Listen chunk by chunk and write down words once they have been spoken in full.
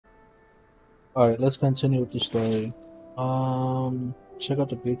Alright, let's continue with the story. Check out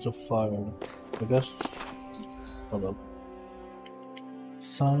the gates of fire. I guess. Hold up.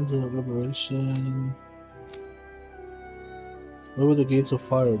 Signs of liberation. Where would the gates of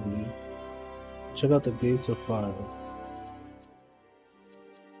fire be? Check out the gates of fire.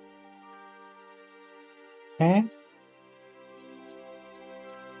 Huh?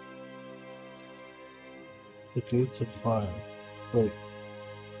 The gates of fire. Wait.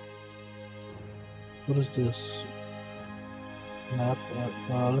 What is this? Map.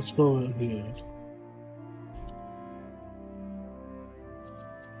 Let's go over here.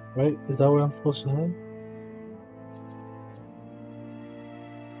 Right? Is that where I'm supposed to head?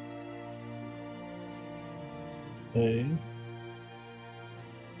 Okay.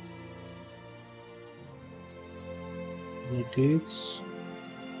 The gates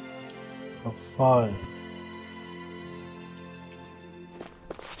of fire.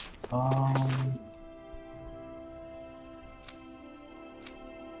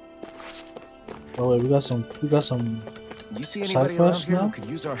 Oh wait, we got some You see anybody around here now? who could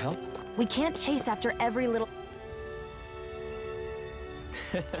use our help? We can't chase after every little.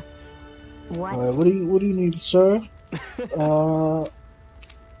 What? What do you need, sir? It's a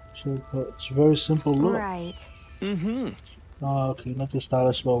very simple look. Right. Okay, nothing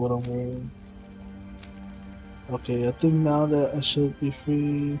stylish about what I'm wearing. Okay, I think now that I should be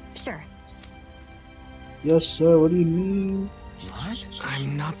free. Sure. Yes, sir. What do you need? What?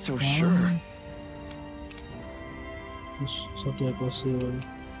 I'm not so sure. Something like this here.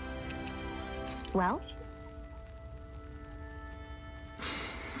 Well?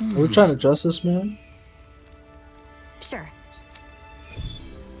 Are we trying to adjust this, man? Sure.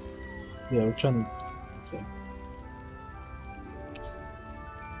 Yeah, we're trying to. Okay.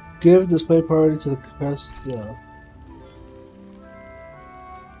 Give display priority to the cast. Yeah.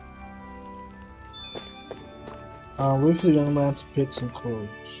 Wait for the young man to pick some clothes.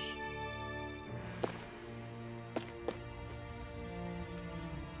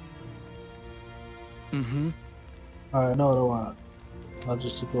 Alright, no, I don't want. I'll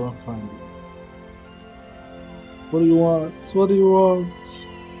just go and find it. What do you want? What do you want?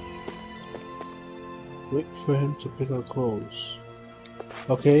 Wait for him to pick out clothes.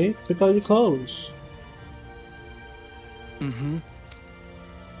 Okay, pick out your clothes.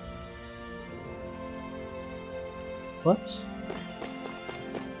 What?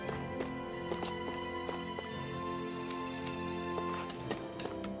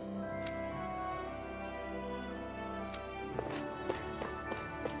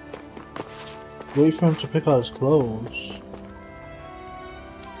 Wait for him to pick out his clothes.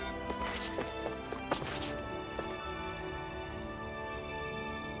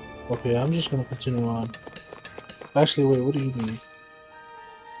 Okay, I'm just gonna continue on. Actually, wait, what do you need?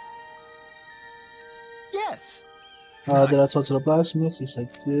 Yes. Did I talk to the blacksmith? Yes, I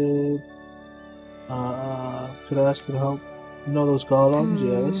did. Could I ask you to help? You know those golems?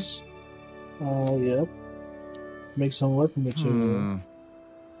 Yes. Yep. Make some weapon material.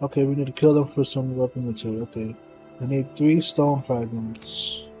 Okay, we need to kill them for some weapon material. Okay. I need 3 stone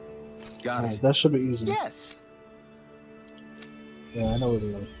fragments. Got it. That should be easy. Yes. Yeah, I know what it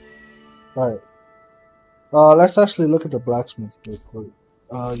is. Alright. Let's actually look at the blacksmith real quick.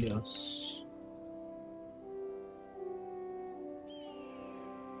 Yes.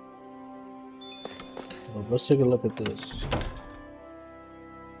 Let's take a look at this.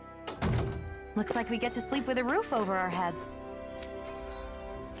 Looks like we get to sleep with a roof over our heads.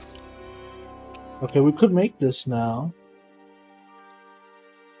 Okay, we could make this now.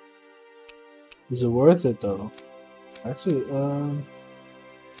 Is it worth it though? That's it.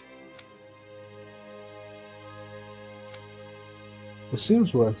 It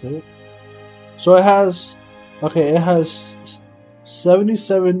seems worth it. So it has, okay, it has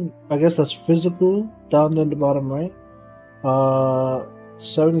 77. I guess that's physical down in the bottom right.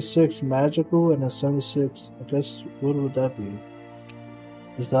 76 magical, and then 76. I guess what would that be?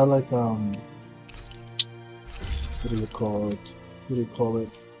 Is that like what do you call it? What do you call it?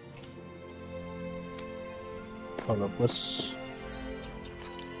 Hold up, let's.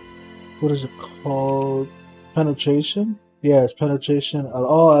 What is it called? Penetration? Yeah, it's penetration.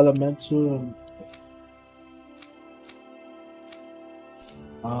 All elemental and.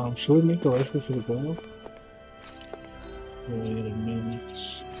 Should we make a rifle for the girl? Wait a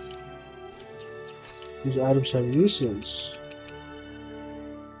minute. These items have uses.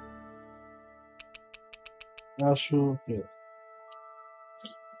 Actual, okay.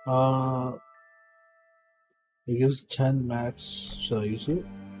 It gives 10 max. Should I use it?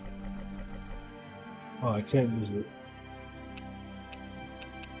 Oh, I can't use it.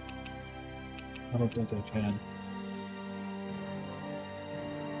 I don't think I can.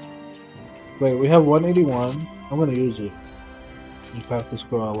 Wait, we have 181. I'm gonna use it. You have to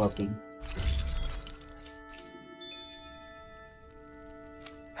score our weapon.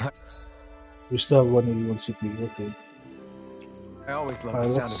 We still have 181 CPU. Okay. I always love the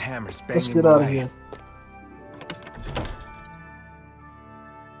sound of hammers banging. Let's get out of here.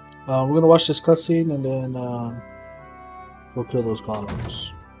 We're gonna watch this cutscene and then we'll kill those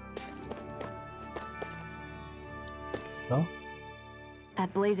golems. No?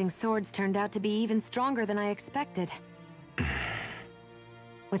 That blazing sword's turned out to be even stronger than I expected.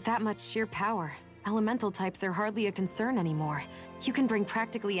 With that much sheer power, elemental types are hardly a concern anymore. You can bring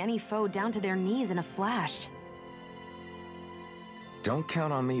practically any foe down to their knees in a flash. Don't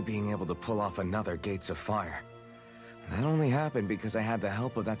count on me being able to pull off another Gates of Fire. That only happened because I had the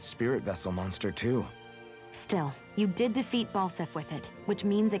help of that spirit vessel monster too. Still, you did defeat Balsef with it, which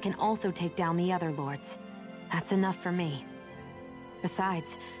means it can also take down the other lords. That's enough for me.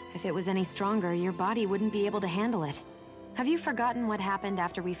 Besides, if it was any stronger, your body wouldn't be able to handle it. Have you forgotten what happened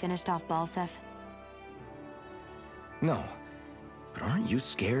after we finished off Balsef? No. But aren't you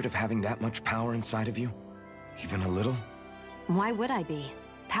scared of having that much power inside of you? Even a little? Why would I be?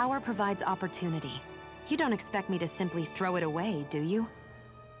 Power provides opportunity. You don't expect me to simply throw it away, do you?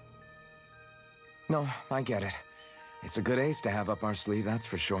 No, I get it. It's a good ace to have up our sleeve, that's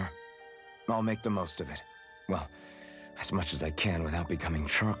for sure. I'll make the most of it. Well, as much as I can without becoming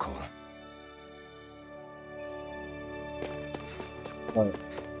charcoal. Alright.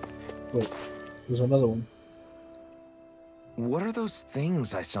 Wait, there's another one. What are those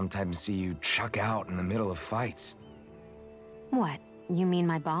things I sometimes see you chuck out in the middle of fights? What? You mean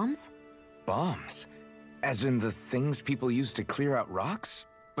my bombs? Bombs? As in the things people use to clear out rocks?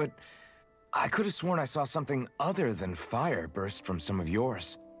 But I could have sworn I saw something other than fire burst from some of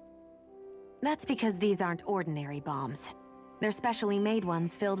yours. That's because these aren't ordinary bombs. They're specially made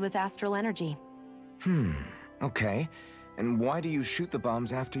ones filled with astral energy. Okay. And why do you shoot the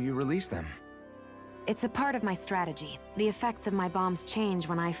bombs after you release them? It's a part of my strategy. The effects of my bombs change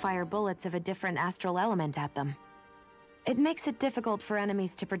when I fire bullets of a different astral element at them. It makes it difficult for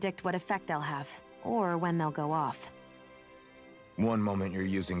enemies to predict what effect they'll have, or when they'll go off. One moment you're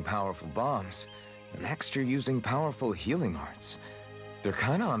using powerful bombs, the next you're using powerful healing arts. They're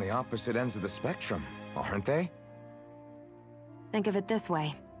kinda on the opposite ends of the spectrum, aren't they? Think of it this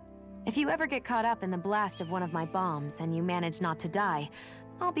way. If you ever get caught up in the blast of one of my bombs and you manage not to die,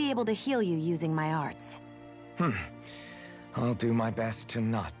 I'll be able to heal you using my arts. I'll do my best to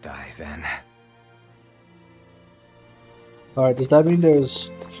not die then. Alright, does that mean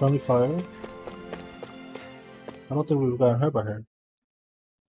there's friendly fire? I don't think we've gotten hurt by her.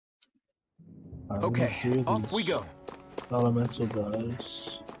 Right, okay, off we go. Elemental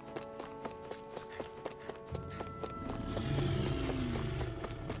guys.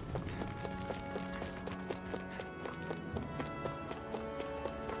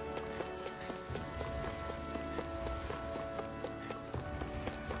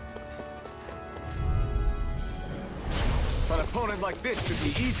 An opponent like this should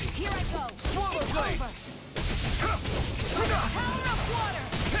be easy. Here I go. Swallow blade.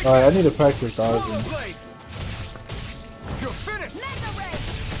 Alright, I need to practice dodging. You're finished.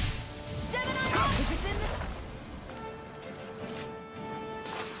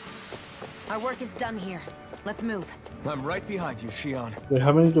 Our work is done here. Let's move. I'm right behind you, Shion. Wait,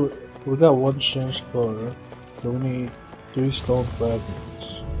 how many do we got? One change color. So we need 3 stone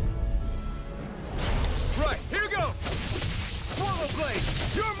fragments. Right, here goes. Swallow blade,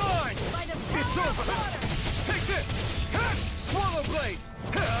 you're mine. It's over. Take this. Swallow blade.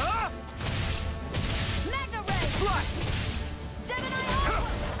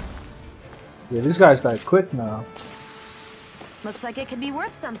 Yeah, these guys die quick now. Looks like it could be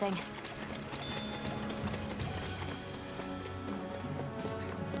worth something.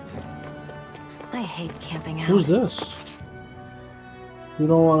 I hate camping out. Who's this? You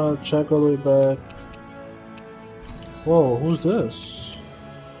don't want to check all the way back. Whoa, who's this?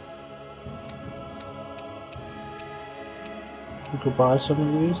 You could buy some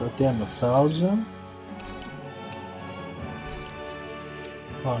of these? Oh, damn, 1,000?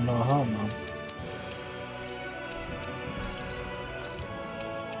 Oh no, hell no.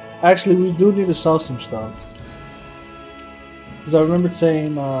 Actually, we do need to sell some stuff. Because I remember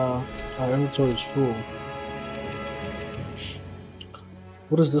saying our inventory is full.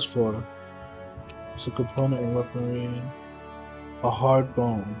 What is this for? It's a component in weaponry. A hard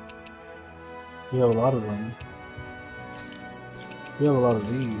bone. We have a lot of them. We have a lot of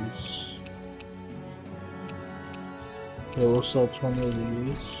these. Yeah, we'll sell 20 of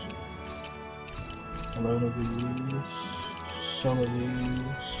these. 11 of these. Some of these.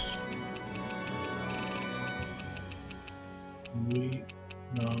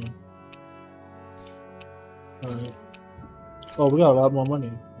 No. Alright. Oh, we got a lot more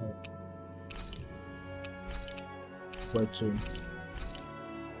money. Where to?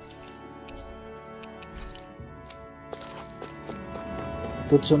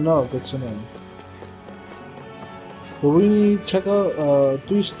 Good to know, good to know. But we need to check out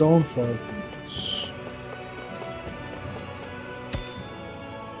 3 stone fragments.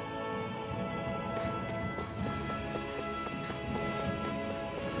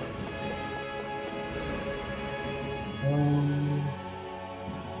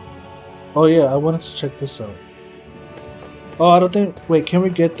 Oh yeah, I wanted to check this out. Oh, I don't think... Wait, can we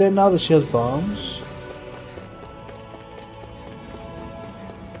get there now that she has bombs?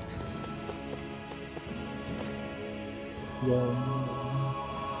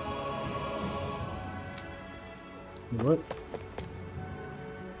 What?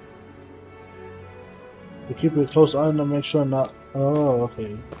 We keep a close eye to make sure not... Oh,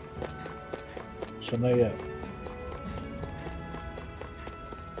 okay. So not yet.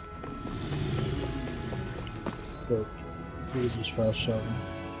 Good. We just fast shovel.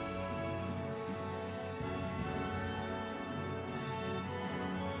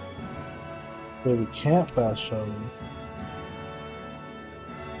 Wait, we can't fast shovel.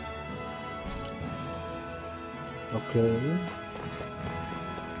 Okay.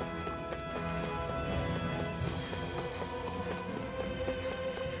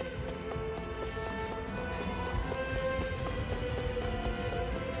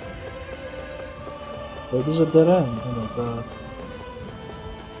 Wait, there's a dead end. Oh my god.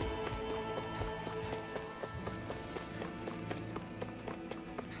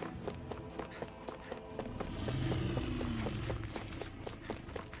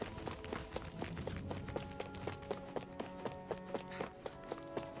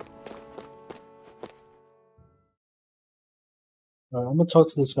 Alright, I'm gonna talk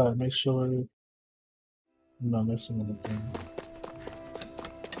to this guy, make sure I'm not missing anything.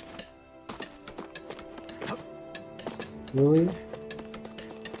 Really?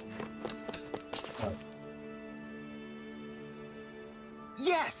 Right.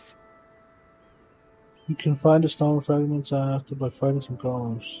 Yes! You can find the stone fragments after by fighting some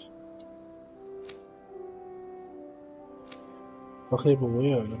golems. Okay, but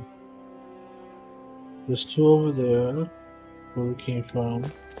where? There's 2 over there, where we came from.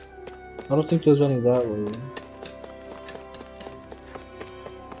 I don't think there's any that way.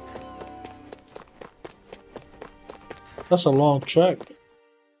 That's a long trek.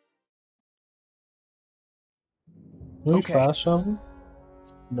 Can we fast travel?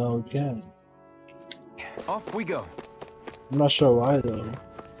 No, we can't. Off we go. I'm not sure why though.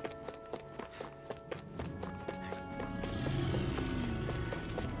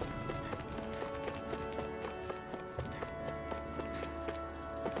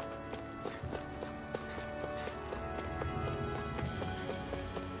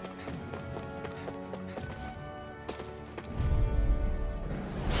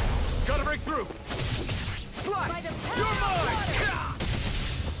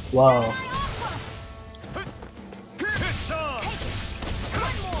 Wow.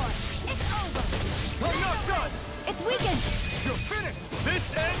 It's weakened. You're finished.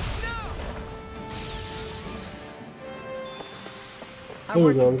 This ends now. Our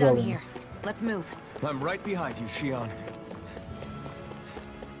work is done here. Let's move. I'm right behind you, Shion.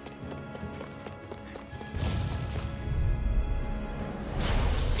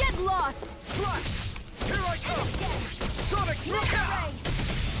 Get lost. Slash. Here I come. Sonic.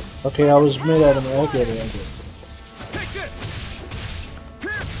 Okay, I was mid at him. I get it. Take this.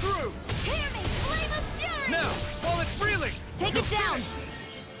 Pierce through. Hear me, flame of fury. Now, while it's reeling. Take it down.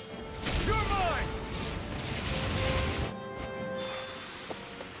 You're mine.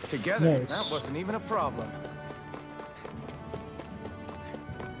 Together, nice. That wasn't even a problem.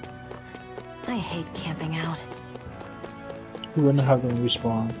 I hate camping out. We're gonna have them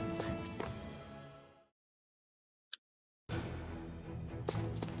respawn.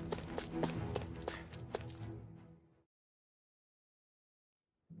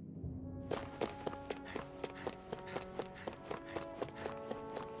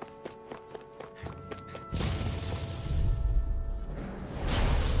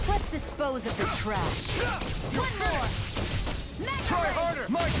 Dispose of the trash. One more. Try harder.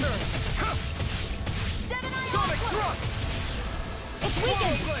 My turn. Sonic thrust. It's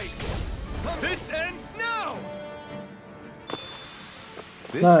weakened. This ends now.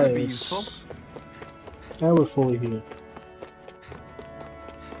 This nice. could be useful. And we're fully here.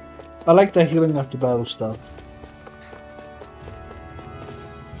 I like that healing after battle stuff.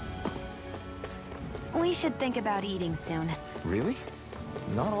 We should think about eating soon. Really?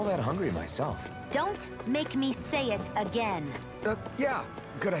 Not all that hungry myself. Don't make me say it again. Yeah,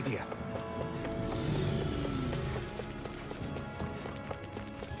 good idea.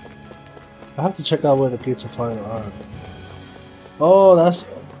 I have to check out where the gates of fire are. Oh, that's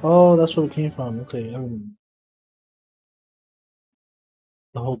where it came from. Okay, I mean,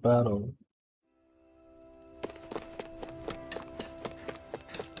 the whole battle.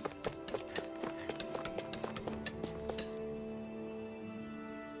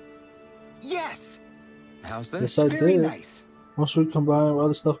 Yes. How's this? Yes, I Very did. nice. Once we combine with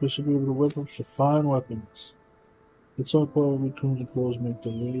other stuff, we should be able to whip up some fine weapons. It's so important we can close make the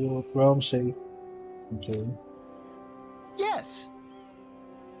real realm safe. Okay. Yes.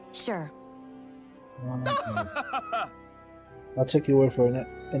 Sure. I'll take your word for it.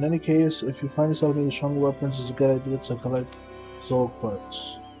 In any case, if you find yourself needing stronger weapons, it's a good idea to collect soul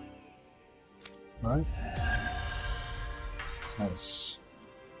parts. Alright? Nice.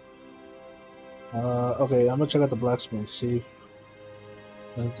 Okay, I'm gonna check out the blacksmith, see if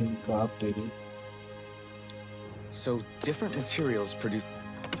anything got updated. So different materials produce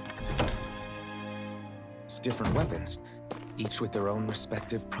different weapons, each with their own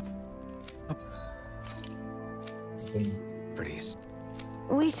respective properties.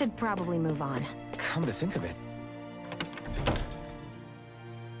 We should probably move on. Come to think of it,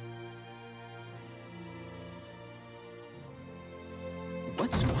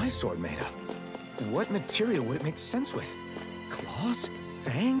 what's my sword made of? What material would it make sense with? Claws?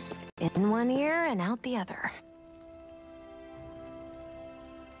 Fangs? In one ear and out the other.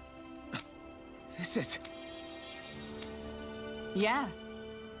 This is... Yeah.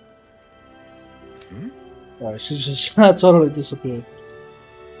 Alright, she just totally disappeared.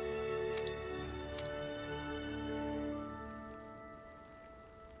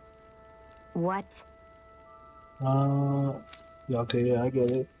 What? Yeah, okay, yeah, I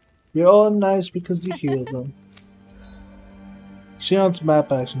get it. You're all nice because you healed them. Shion's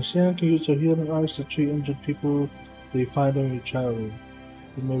map action. Shion can use her healing arts to treat injured people that you find during your travel.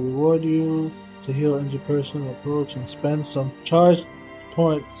 It may reward you to heal an injured person, approach, and spend some charge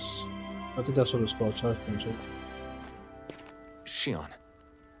points. I think that's what it's called, charge points. Right? Shion,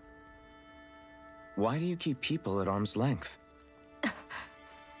 why do you keep people at arm's length?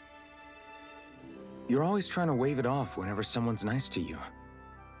 You're always trying to wave it off whenever someone's nice to you.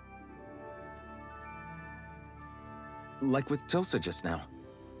 Like with Tilsa just now.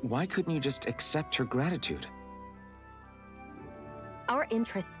 Why couldn't you just accept her gratitude? Our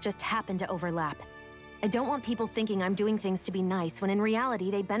interests just happen to overlap. I don't want people thinking I'm doing things to be nice when in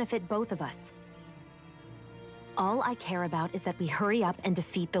reality they benefit both of us. All I care about is that we hurry up and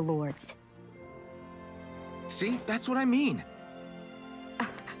defeat the Lords. See, that's what I mean.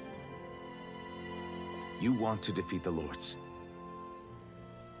 You want to defeat the Lords.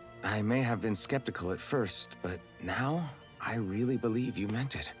 I may have been skeptical at first, but now I really believe you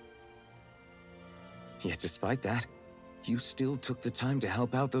meant it. Yet despite that, you still took the time to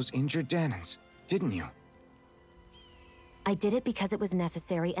help out those injured Danans, didn't you? I did it because it was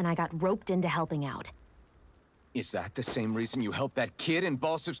necessary and I got roped into helping out. Is that the same reason you helped that kid in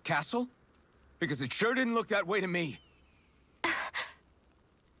Balsev's castle? Because it sure didn't look that way to me.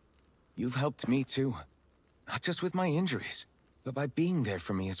 You've helped me too. Not just with my injuries, but by being there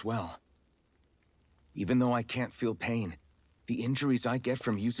for me as well. Even though I can't feel pain, the injuries I get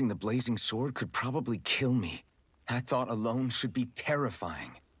from using the blazing sword could probably kill me. That thought alone should be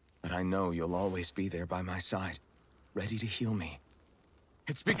terrifying. But I know you'll always be there by my side, ready to heal me.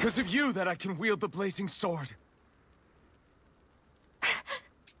 It's because of you that I can wield the blazing sword.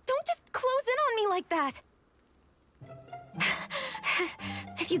 Don't just close in on me like that!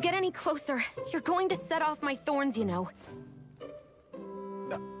 If you get any closer, you're going to set off my thorns, you know.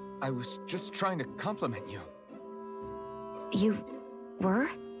 I was just trying to compliment you. You were?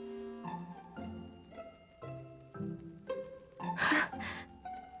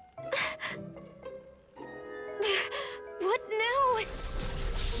 What now?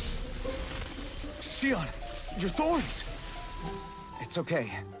 Shion, your thorns! It's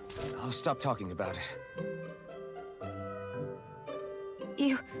okay. I'll stop talking about it.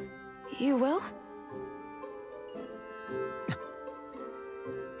 You will?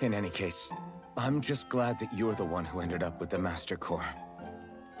 In any case, I'm just glad that you're the one who ended up with the Master Core.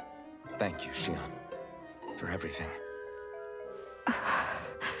 Thank you, Shion, for everything.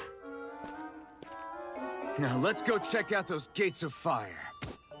 Now let's go check out those gates of fire.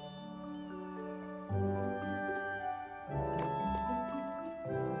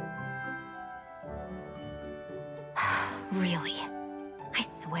 Really? I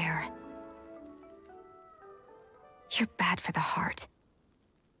swear. You're bad for the heart.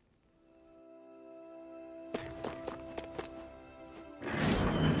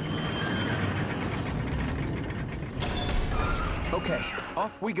 Okay,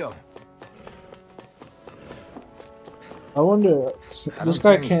 off we go. I wonder, this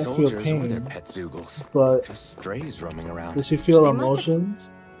guy can't feel pain, but just strays roaming around. Does he feel emotions?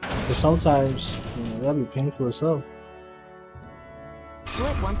 Because sometimes, you know, that'd be painful as hell.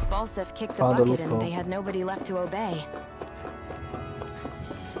 Split once Balsef kicked the bucket and they had nobody left to obey.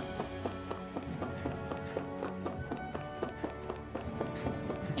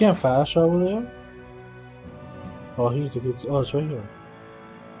 You can't fast over there? Oh, he's the good. Oh, it's right here.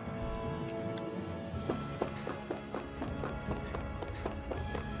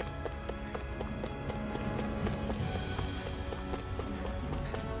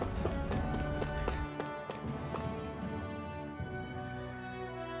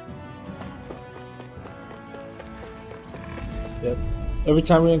 Yep. Every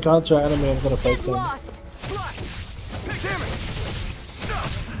time we encounter an enemy, I'm gonna fight them.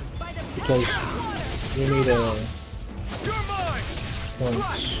 Because we need a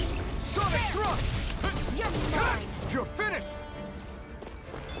punch. You're finished.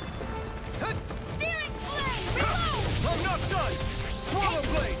 Searing flame, reload! I'm not done. Swallow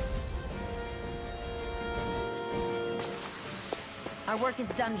blade. Our work is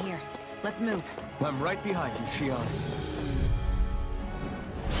done here. Let's move. I'm right behind you, Shion.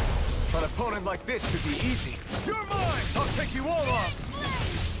 An opponent like this should be easy. You're mine! I'll take you all off!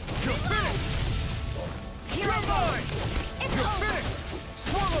 You're finished! You're mine! You're finished!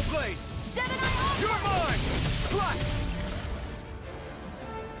 Swallow blade! You're mine! Slash!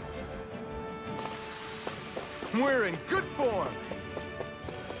 We're in good form!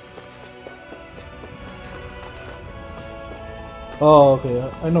 Oh, okay.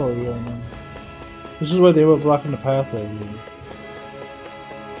 I know where we're going now. This is where they were blocking the pathway. Really.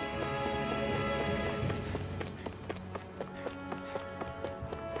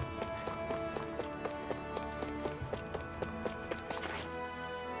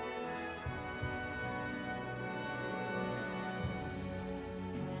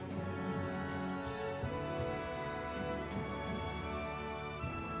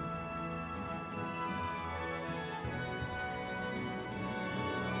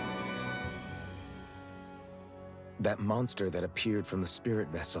 That monster that appeared from the spirit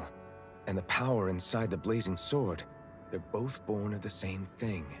vessel, and the power inside the blazing sword, they're both born of the same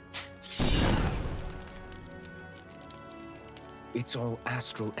thing. It's all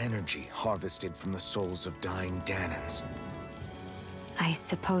astral energy harvested from the souls of dying Danans. I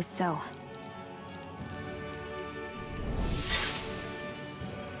suppose so.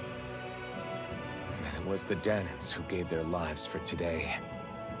 And it was the Danans who gave their lives for today.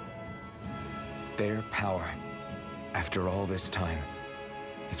 Their power, after all this time,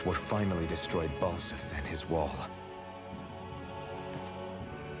 is what finally destroyed Balsef and his wall.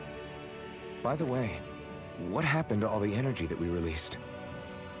 By the way, what happened to all the energy that we released?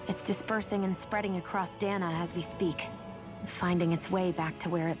 It's dispersing and spreading across Dana as we speak, finding its way back to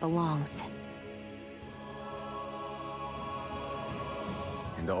where it belongs.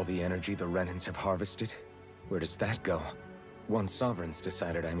 And all the energy the Renans have harvested? Where does that go? Once Sovereign's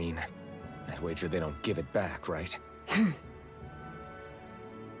decided, I mean. I'd wager they don't give it back, right?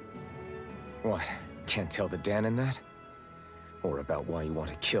 What? Can't tell the Danan that? Or about why you want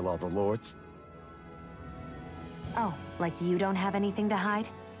to kill all the lords? Oh, like you don't have anything to hide?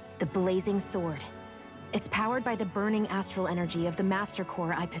 The blazing sword. It's powered by the burning astral energy of the Master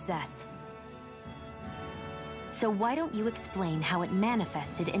Core I possess. So why don't you explain how it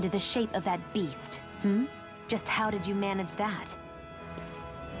manifested into the shape of that beast, hmm? Just how did you manage that?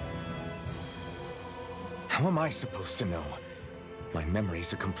 How am I supposed to know? My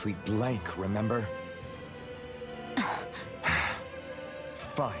memory's a complete blank, remember?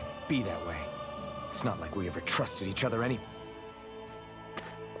 Fine, be that way. It's not like we ever trusted each other any...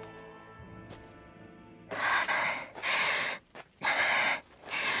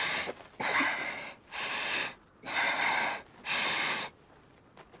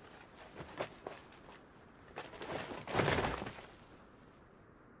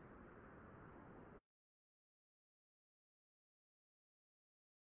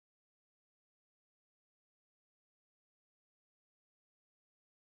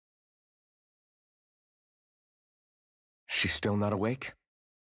 She's still not awake?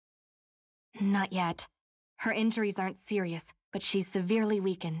 Not yet. Her injuries aren't serious, but she's severely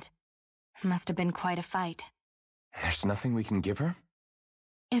weakened. Must have been quite a fight. There's nothing we can give her?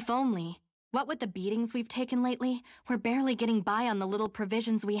 If only. What with the beatings we've taken lately, we're barely getting by on the little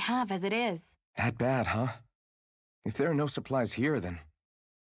provisions we have as it is. That bad, huh? If there are no supplies here, then...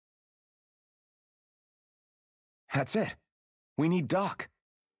 That's it. We need Doc.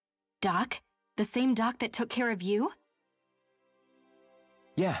 Doc? The same Doc that took care of you?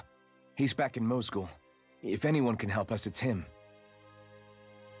 Yeah. He's back in Mosgul. If anyone can help us, it's him.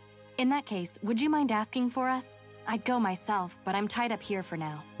 In that case, would you mind asking for us? I'd go myself, but I'm tied up here for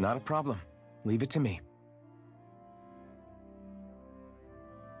now. Not a problem. Leave it to me.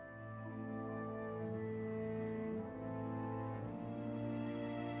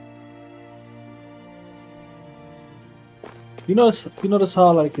 You notice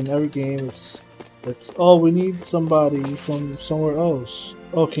how like in every game it's oh, we need somebody from somewhere else.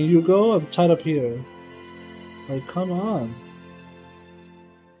 Oh, can you go? I'm tied up here. Like, come on.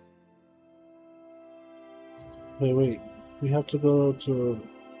 Wait. We have to go to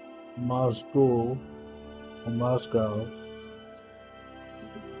Moscow or Moscow.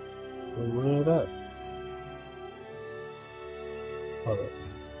 Where that? Hold up.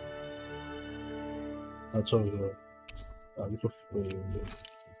 That's over there. You can wait.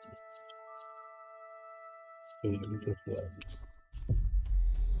 Let me get that.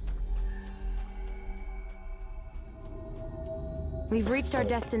 We've reached our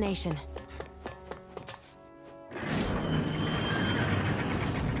destination.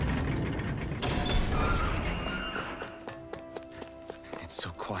 It's so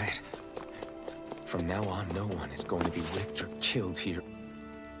quiet. From now on, no one is going to be whipped or killed here.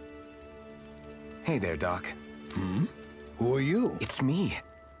 Hey there, Doc. Hmm? Who are you? It's me,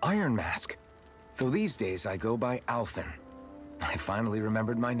 Iron Mask. Though these days I go by Alphen. I finally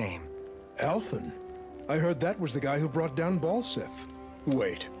remembered my name. Alphen? I heard that was the guy who brought down Balsef.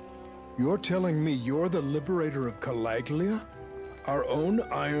 Wait, you're telling me you're the liberator of Calaglia? Our own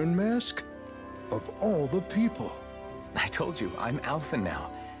Iron Mask? Of all the people. I told you, I'm Alphen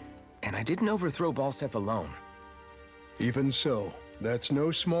now. And I didn't overthrow Balsef alone. Even so, that's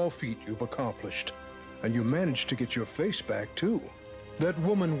no small feat you've accomplished. And you managed to get your face back, too. That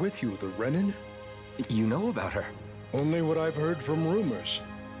woman with you, the Renin? You know about her? Only what I've heard from rumors.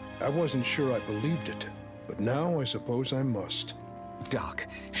 I wasn't sure I believed it, but now I suppose I must. Doc,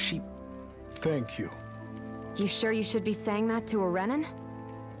 she... Thank you. You sure you should be saying that to a Renin?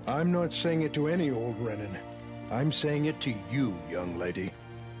 I'm not saying it to any old Renin. I'm saying it to you, young lady.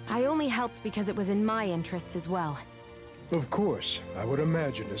 I only helped because it was in my interests as well. Of course, I would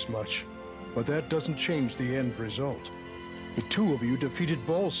imagine as much. But that doesn't change the end result. The two of you defeated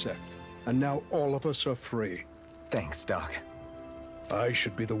Balsef, and now all of us are free. Thanks, Doc. I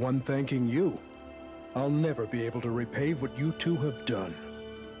should be the one thanking you. I'll never be able to repay what you two have done.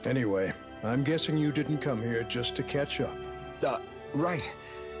 Anyway, I'm guessing you didn't come here just to catch up. Right.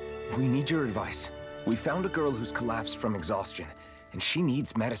 We need your advice. We found a girl who's collapsed from exhaustion, and she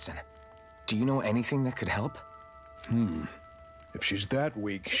needs medicine. Do you know anything that could help? If she's that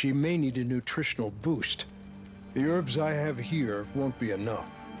weak, she may need a nutritional boost. The herbs I have here won't be enough.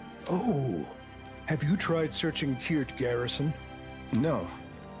 Oh, have you tried searching Kirt Garrison? No.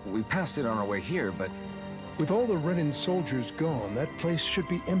 We passed it on our way here, but... With all the Renin soldiers gone, that place should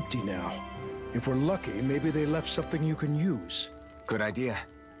be empty now. If we're lucky, maybe they left something you can use. Good idea.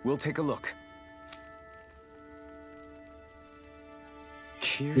 We'll take a look.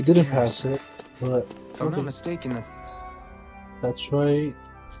 We didn't pass it, but... If I'm not mistaken, that's right.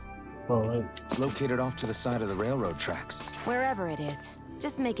 All right. It's located off to the side of the railroad tracks. Wherever it is,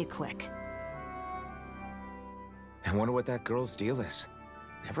 just make it quick. I wonder what that girl's deal is.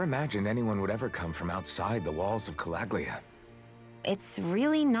 Never imagined anyone would ever come from outside the walls of Calaglia. It's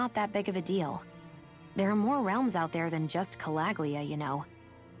really not that big of a deal. There are more realms out there than just Calaglia, you know.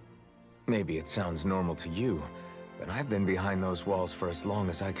 Maybe it sounds normal to you, but I've been behind those walls for as long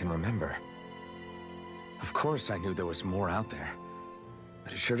as I can remember. Of course I knew there was more out there,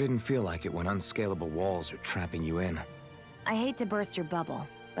 but it sure didn't feel like it when unscalable walls are trapping you in. I hate to burst your bubble,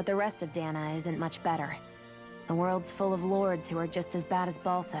 but the rest of Dana isn't much better. The world's full of lords who are just as bad as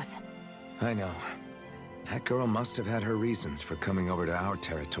Balsef. I know. That girl must have had her reasons for coming over to our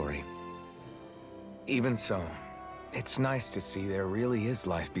territory. Even so, it's nice to see there really is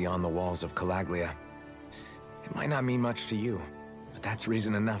life beyond the walls of Calaglia. It might not mean much to you, but that's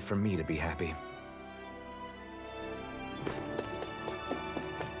reason enough for me to be happy.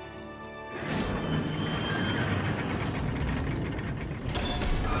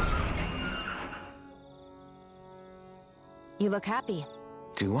 You look happy.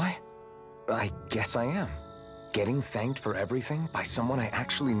 Do I? I guess I am. Getting thanked for everything by someone I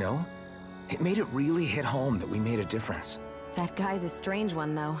actually know? It made it really hit home that we made a difference. That guy's a strange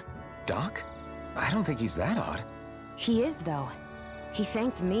one, though. Doc? I don't think he's that odd. He is, though. He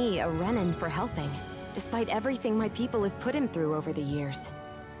thanked me, a Renin, for helping, despite everything my people have put him through over the years.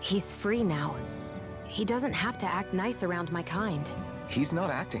 He's free now. He doesn't have to act nice around my kind. He's not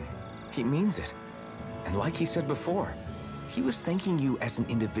acting. He means it. And like he said before, he was thanking you as an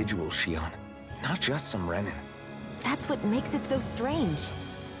individual, Shion, not just some Renin. That's what makes it so strange.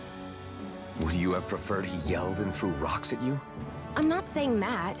 Would you have preferred he yelled and threw rocks at you? I'm not saying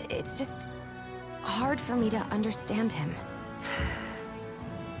that. It's just hard for me to understand him.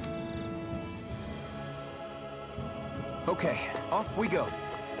 Okay, off we go.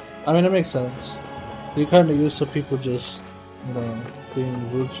 I mean, it makes sense. You're kind of used to people just, you know,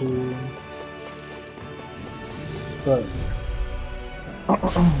 being rude to you. But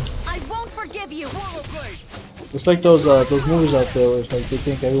I won't forgive you. it's like those movies out there where it's like they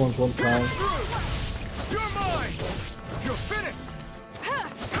think everyone's one kind. You're mine. You're finished.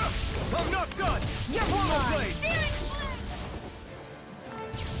 I'm not done. You're mine.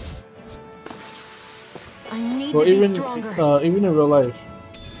 I need Well, to be even stronger. even in real life,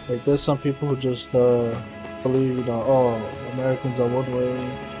 like there's some people who just believe, you know, oh, Americans are one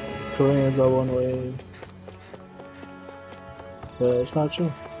way, Koreans are one way. But it's not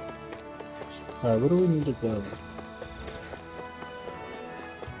true. Alright, where do we need to go?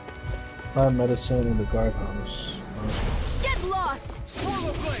 Find medicine in the guardhouse. Get lost!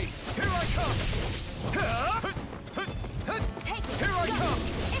 Swallow blade. Here I come. Take it. Here I Go. come.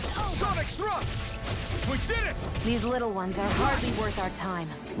 It's over. Sonic thrust. We did it. These little ones are hardly worth our time.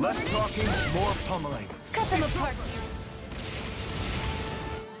 Less talking, more pummeling. Cut them apart.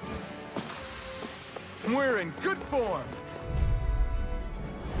 We're in good form.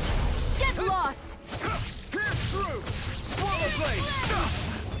 Get lost! Pierce through. Swallow blade.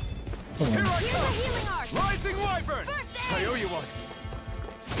 Come Here on. I Here's a come. healing arc! Rising wyvern. First I aid! owe you one.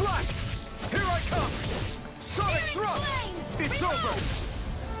 Slack. Here I come. Sonic Searing thrust. flame! It's Reload! over.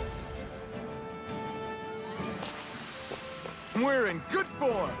 We're in good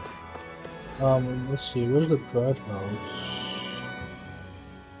form. Let's see, where's the guardhouse?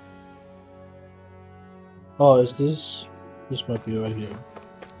 Oh, is this? This might be right here.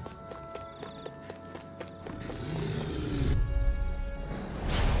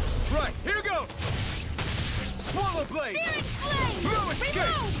 Right, here goes. Swallow blade. Searing flame! No escape.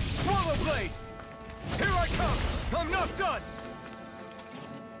 Reload! Swallow blade. Here I come. I'm not done.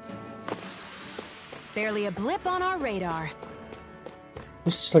 Barely a blip on our radar.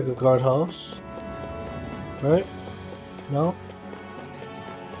 This is like a guardhouse, right? No?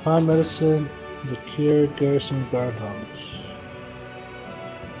 Find medicine in the Kier Garrison guardhouse.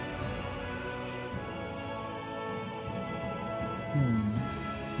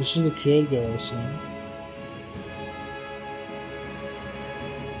 This is the Kier Garrison.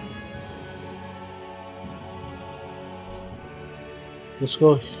 Let's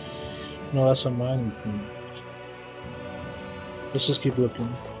go. No, that's a mining point. Let's just keep looking.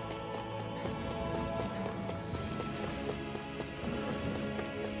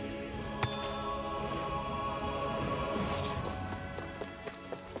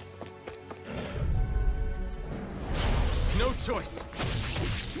 No choice.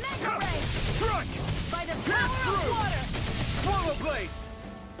 Mega ray! Strike. By the power of water! Swallow blade.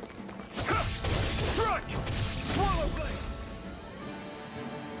 Strike. Swallow blade.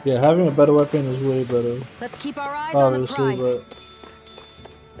 Yeah, having a better weapon is way better, Let's keep our eyes on the obviously,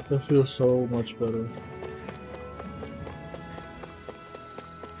 prize. but it feels so much better.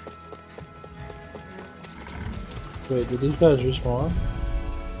 Wait, did these guys respawn?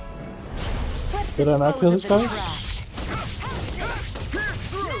 Let's Did I not kill dispose this of the guy? trash. Pierce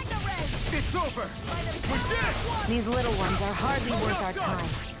through. Mega ray! It's over. We did it. These little ones are hardly worth our time.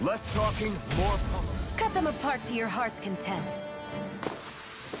 Less talking, more pummeling. Cut them apart to your heart's content.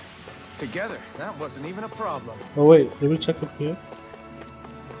 Together, that wasn't even a problem. Oh wait, did we check up here?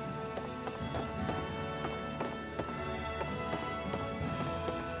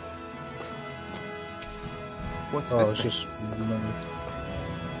 What's Oh, this it's thing? just money.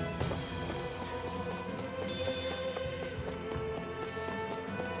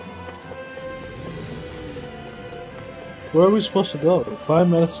 Where are we supposed to go? Find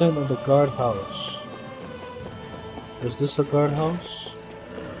medicine in the guardhouse. Is this a guardhouse?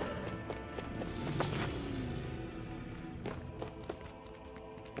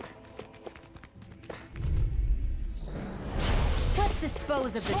 Let's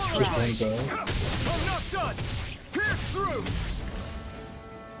dispose of the Just trash. one guy. I'm not done. Pierce through.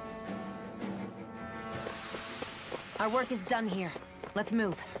 Our work is done here. Let's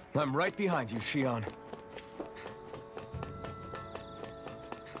move. I'm right behind you, Shion.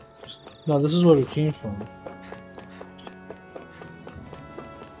 No, this is where we came from.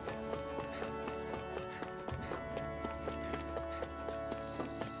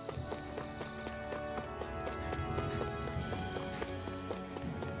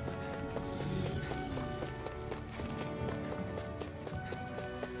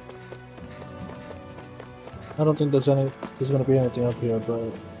 I don't think there's gonna be anything up here,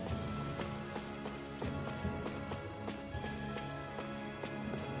 but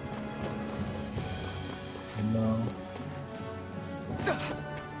no.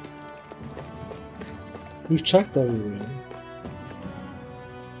 We've checked everywhere.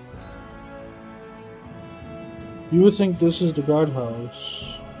 You would think this is the guardhouse.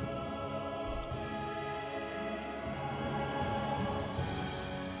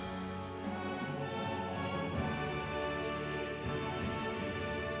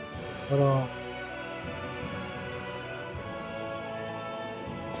 Hold on.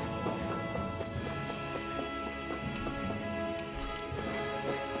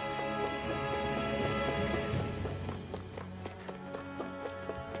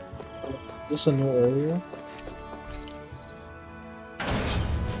 Is this a new area?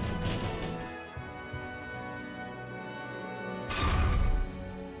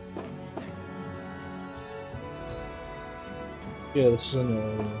 Yeah, this is a new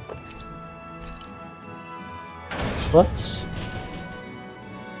area. What?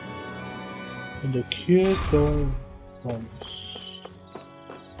 In the cure going once.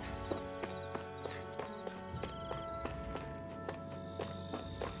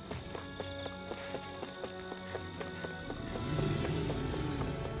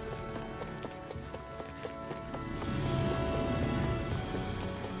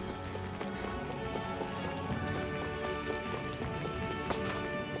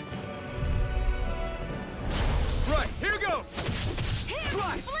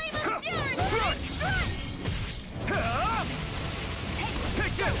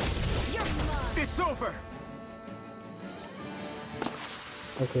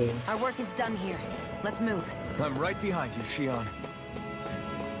 Okay. Our work is done here. Let's move. I'm right behind you, Shion.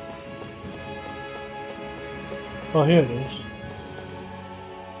 Oh, here it is.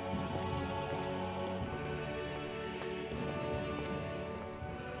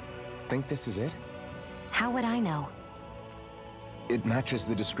 Think this is it? How would I know? It matches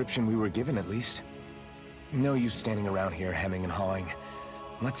the description we were given, at least. No use standing around here hemming and hawing.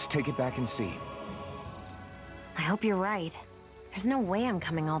 Let's take it back and see. I hope you're right. There's no way I'm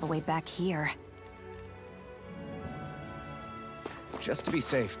coming all the way back here. Just to be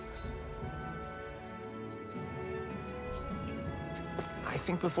safe. I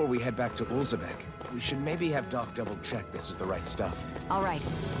think before we head back to Ulzabek, we should maybe have Doc double-check this is the right stuff. All right,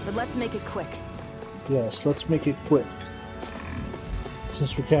 but let's make it quick. Yes, let's make it quick.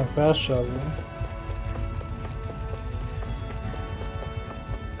 Since we can't fast travel.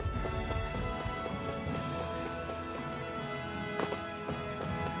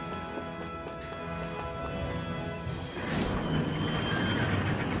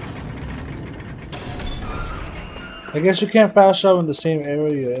 I guess you can't fast travel in the same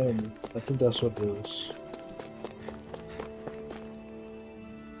area you're in. I think that's what it is.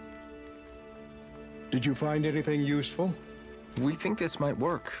 Did you find anything useful? We think this might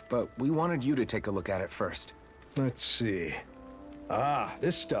work, but we wanted you to take a look at it first. Let's see. Ah,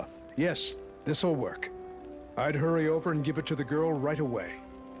 this stuff. Yes, this'll work. I'd hurry over and give it to the girl right away.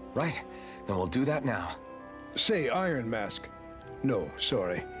 Right, then we'll do that now. Say, Iron Mask. No,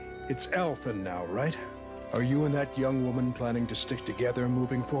 sorry. It's Alphen now, right? Are you and that young woman planning to stick together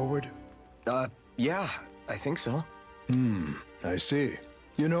moving forward? Yeah, I think so. I see.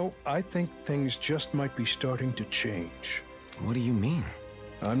 You know, I think things just might be starting to change. What do you mean?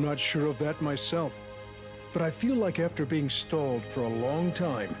 I'm not sure of that myself, but I feel like after being stalled for a long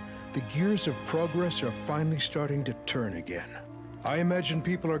time, the gears of progress are finally starting to turn again. I imagine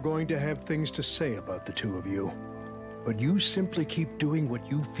people are going to have things to say about the two of you, but you simply keep doing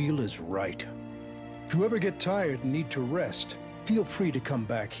what you feel is right. If you ever get tired and need to rest, feel free to come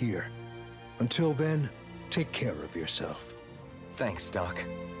back here. Until then, take care of yourself. Thanks, Doc.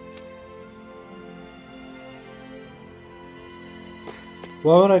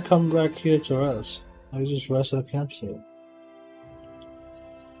 Why would I come back here to rest? I just rest at a campsite.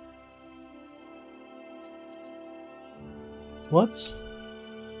 What?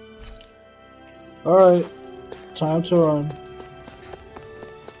 Alright, time to run.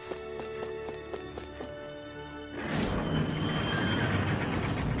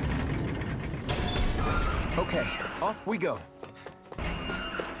 Okay, off we go.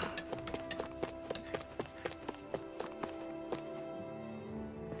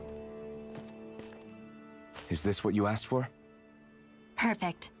 Is this what you asked for?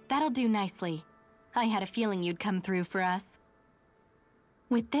 Perfect. That'll do nicely. I had a feeling you'd come through for us.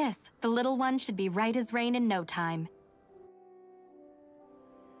 With this, the little one should be right as rain in no time.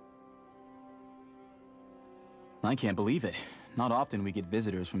 I can't believe it. Not often we get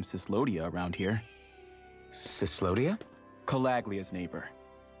visitors from Cislodia around here. Cislodia? Calaglia's neighbor.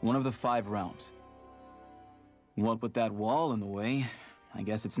 One of the 5 realms. What with that wall in the way, I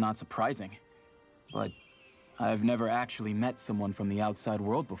guess it's not surprising. But I've never actually met someone from the outside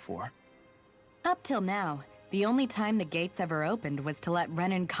world before. Up till now, the only time the gates ever opened was to let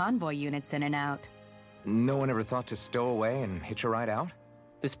Renan convoy units in and out. No one ever thought to stow away and hitch a ride out?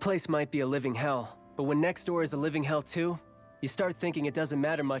 This place might be a living hell, but when next door is a living hell too, you start thinking it doesn't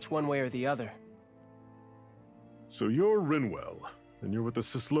matter much one way or the other. So you're Rinwell, and you're with the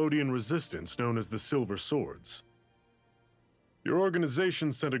Cislodian resistance known as the Silver Swords. Your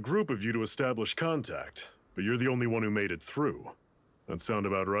organization sent a group of you to establish contact, but you're the only one who made it through. That sound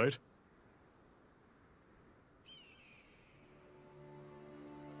about right?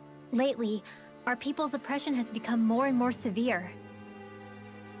 Lately, our people's oppression has become more and more severe.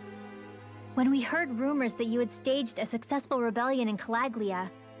 When we heard rumors that you had staged a successful rebellion in Calaglia,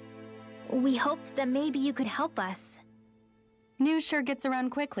 we hoped that maybe you could help us. News sure gets around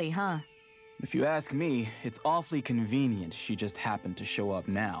quickly, huh? If you ask me, it's awfully convenient she just happened to show up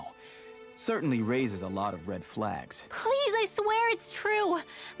now. Certainly raises a lot of red flags. Please, I swear it's true!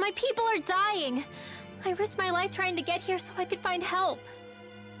 My people are dying! I risked my life trying to get here so I could find help.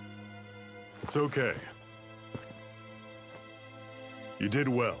 It's okay. You did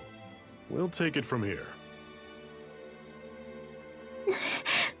well. We'll take it from here.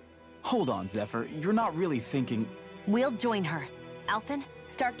 Hold on, Zephyr. You're not really thinking... We'll join her. Alphen,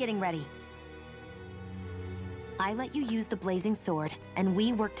 start getting ready. I let you use the blazing sword, and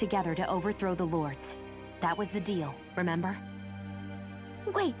we worked together to overthrow the lords. That was the deal, remember?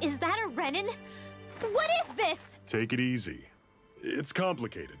 Wait, is that a Renan? What is this? Take it easy. It's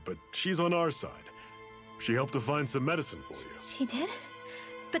complicated, but she's on our side. She helped to find some medicine for you. She did?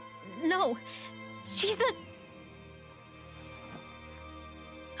 But no, she's a...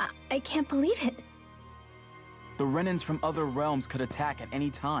 I can't believe it. The Renans from other realms could attack at any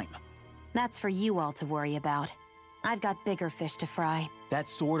time. That's for you all to worry about. I've got bigger fish to fry. That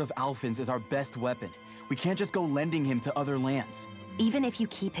sword of Alphen's is our best weapon. We can't just go lending him to other lands. Even if you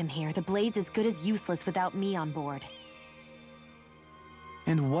keep him here, the blade's as good as useless without me on board.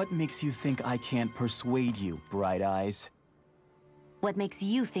 And what makes you think I can't persuade you, Bright Eyes? What makes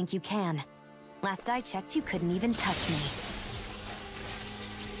you think you can? Last I checked, you couldn't even touch me.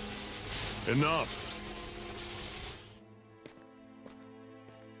 Enough!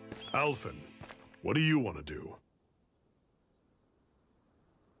 Alphen, what do you want to do?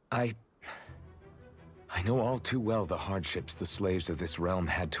 I know all too well the hardships the slaves of this realm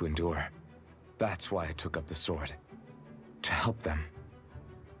had to endure. That's why I took up the sword. To help them.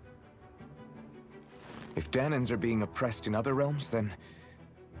 If Danans are being oppressed in other realms, then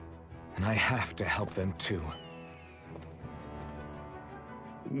I have to help them too.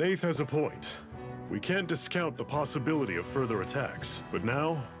 Nath has a point. We can't discount the possibility of further attacks, but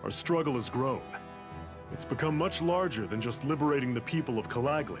now our struggle has grown. It's become much larger than just liberating the people of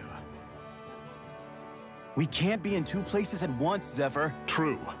Calaglia. We can't be in 2 places at once, Zephyr.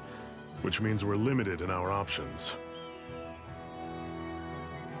 True, which means we're limited in our options.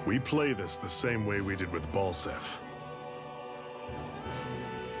 We play this the same way we did with Balsef.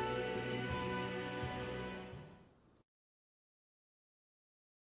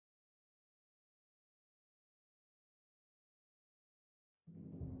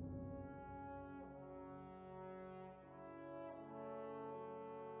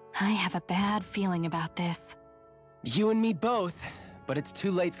 I have a bad feeling about this. You and me both, but it's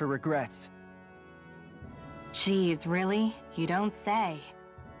too late for regrets. Jeez, really? You don't say.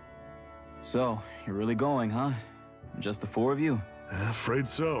 So, you're really going, huh? Just the 4 of you? Afraid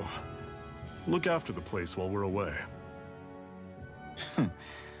so. Look after the place while we're away.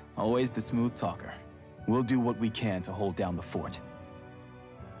 Always the smooth talker. We'll do what we can to hold down the fort.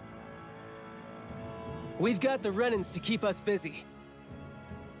 We've got the Renans to keep us busy.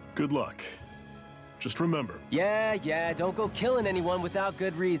 Good luck. Just remember. Yeah, don't go killing anyone without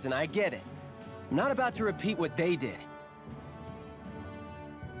good reason, I get it. I'm not about to repeat what they did.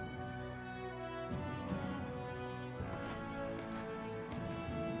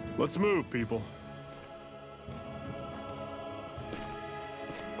 Let's move, people.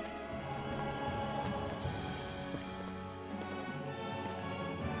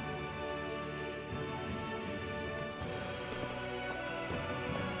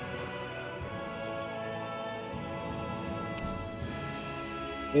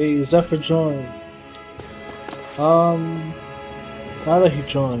 Hey, Zephyr joined. Now that he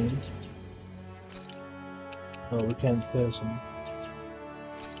joined. Oh, we can't pass him.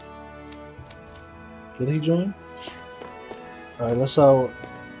 Did he join? Alright, let's Well,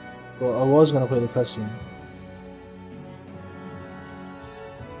 I was gonna play the cutscene.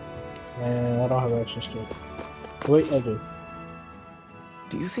 And I don't have access to it. Wait, I do.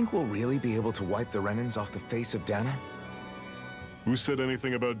 Do you think we'll really be able to wipe the Renans off the face of Dana? Who said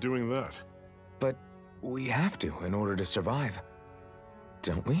anything about doing that? But we have to in order to survive.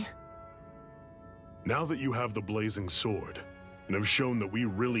 Don't we? Now that you have the blazing sword, and have shown that we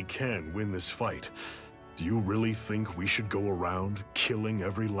really can win this fight, do you really think we should go around killing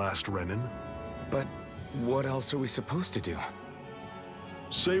every last Renan? But what else are we supposed to do?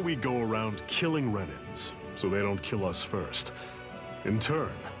 Say we go around killing Renans, so they don't kill us first. In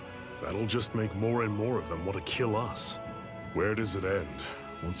turn, that'll just make more and more of them want to kill us. Where does it end,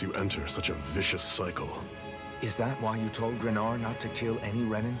 once you enter such a vicious cycle? Is that why you told Grenar not to kill any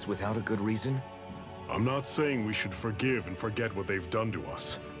Renans without a good reason? I'm not saying we should forgive and forget what they've done to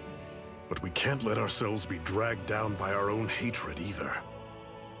us. But we can't let ourselves be dragged down by our own hatred either.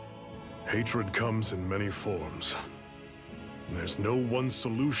 Hatred comes in many forms. There's no one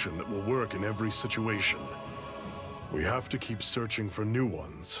solution that will work in every situation. We have to keep searching for new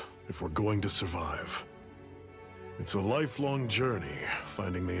ones if we're going to survive. It's a lifelong journey,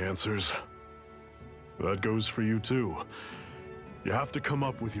 finding the answers. That goes for you too. You have to come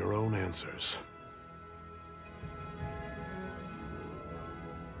up with your own answers.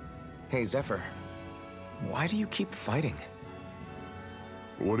 Hey, Zephyr. Why do you keep fighting?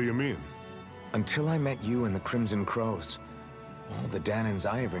 What do you mean? Until I met you and the Crimson Crows, all the Danans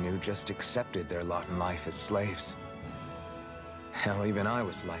I ever knew just accepted their lot in life as slaves. Hell, even I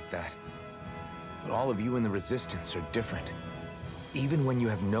was like that. But all of you in the Resistance are different. Even when you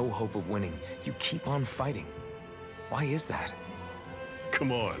have no hope of winning, you keep on fighting. Why is that?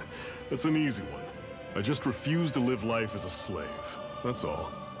 Come on, that's an easy one. I just refuse to live life as a slave, that's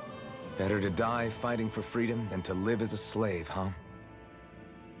all. Better to die fighting for freedom than to live as a slave, huh?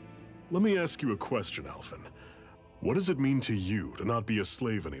 Let me ask you a question, Alphen. What does it mean to you to not be a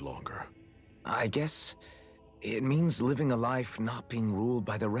slave any longer? I guess it means living a life not being ruled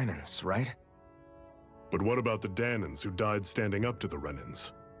by the Renans, right? But what about the Danans who died standing up to the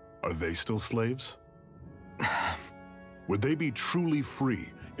Renans? Are they still slaves? Would they be truly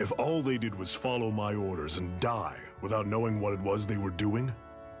free if all they did was follow my orders and die without knowing what it was they were doing?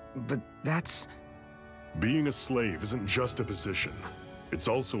 But that's... Being a slave isn't just a position. It's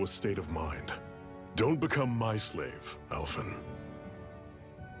also a state of mind. Don't become my slave, Alphen.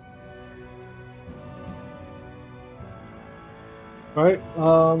 Alright,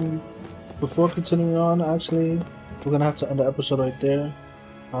 before continuing on, actually, we're gonna have to end the episode right there.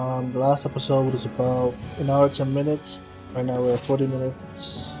 The last episode was about an hour, 10 minutes. Right now we're at 40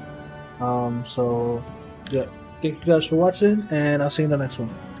 minutes. So, yeah, thank you guys for watching, and I'll see you in the next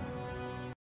one.